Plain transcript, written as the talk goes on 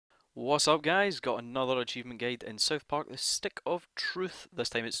What's up, guys? Got another achievement guide in South Park, the Stick of Truth. This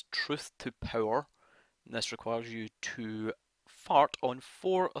time it's Truth to Power. And this requires you to fart on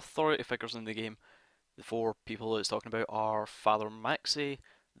four authority figures in the game. The four people it's talking about are Father Maxi,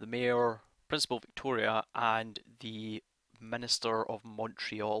 the Mayor, Principal Victoria, and the Minister of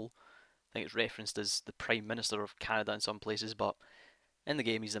Montreal. I think it's referenced as the Prime Minister of Canada in some places, but in the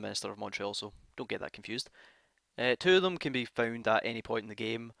game he's the Minister of Montreal, so don't get that confused. Two of them can be found at any point in the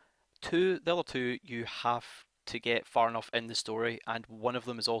game. The other two, you have to get far enough in the story, and one of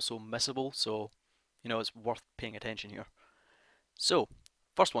them is also missable, so it's worth paying attention here. So,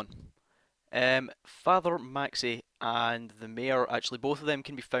 first one, Father Maxi and the Mayor, actually both of them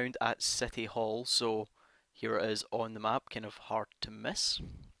can be found at City Hall, so here it is on the map, kind of hard to miss.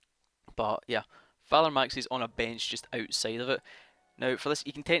 But yeah, Father Maxi's on a bench just outside of it. Now, for this,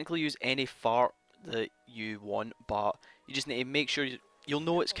 you can technically use any fart that you want, but you just need to make sure you'll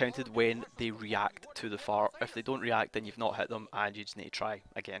know it's counted when they react to the fart. If they don't react, then you've not hit them, and you just need to try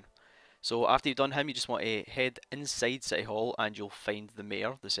again. So after you've done him, you just want to head inside City Hall, and you'll find the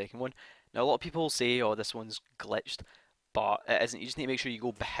mayor, the second one. Now, a lot of people say, "Oh, this one's glitched," but it isn't. You just need to make sure you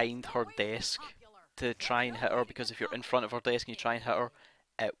go behind her desk to try and hit her, because if you're in front of her desk and you try and hit her,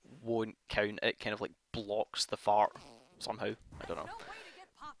 it won't count. It kind of like blocks the fart somehow. I don't know.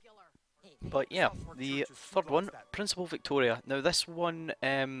 But yeah, the third one, Principal Victoria. Now this one,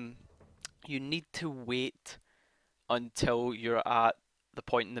 you need to wait until you're at the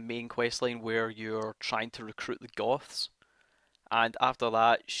point in the main quest line where you're trying to recruit the Goths, and after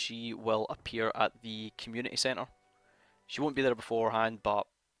that she will appear at the community centre. She won't be there beforehand, but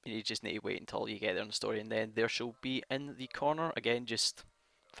you just need to wait until you get there in the story, and then there she'll be in the corner. Again, just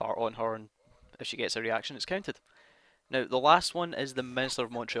fart on her, and if she gets a reaction, it's counted. Now, the last one is the Minister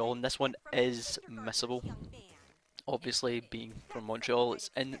of Montreal, and this one is missable. Obviously, being from Montreal, it's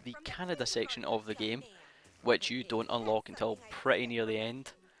in the Canada section of the game, which you don't unlock until pretty near the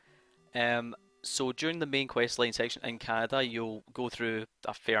end. So during the main quest line section in Canada, you'll go through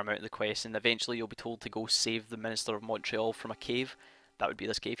a fair amount of the quests, and eventually you'll be told to go save the Minister of Montreal from a cave. That would be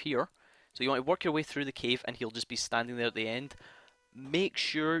this cave here. So you want to work your way through the cave, and he'll just be standing there at the end. Make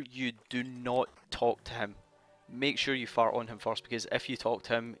sure you do not talk to him. Make sure you fart on him first, because if you talk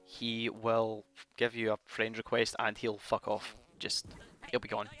to him, he will give you a friend request and he'll fuck off. Just, he'll be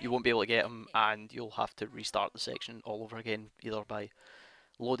gone. You won't be able to get him, and you'll have to restart the section all over again, either by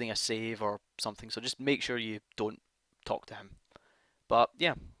loading a save or something. So just make sure you don't talk to him. But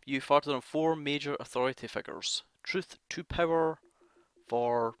yeah, you farted on four major authority figures. Truth to power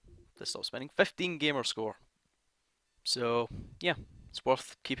for, this stop spinning, 15 gamer score. So yeah, it's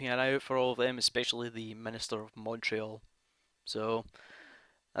worth keeping an eye out for all of them, especially the Minister of Montreal. So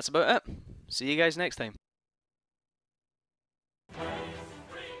that's about it. See you guys next time.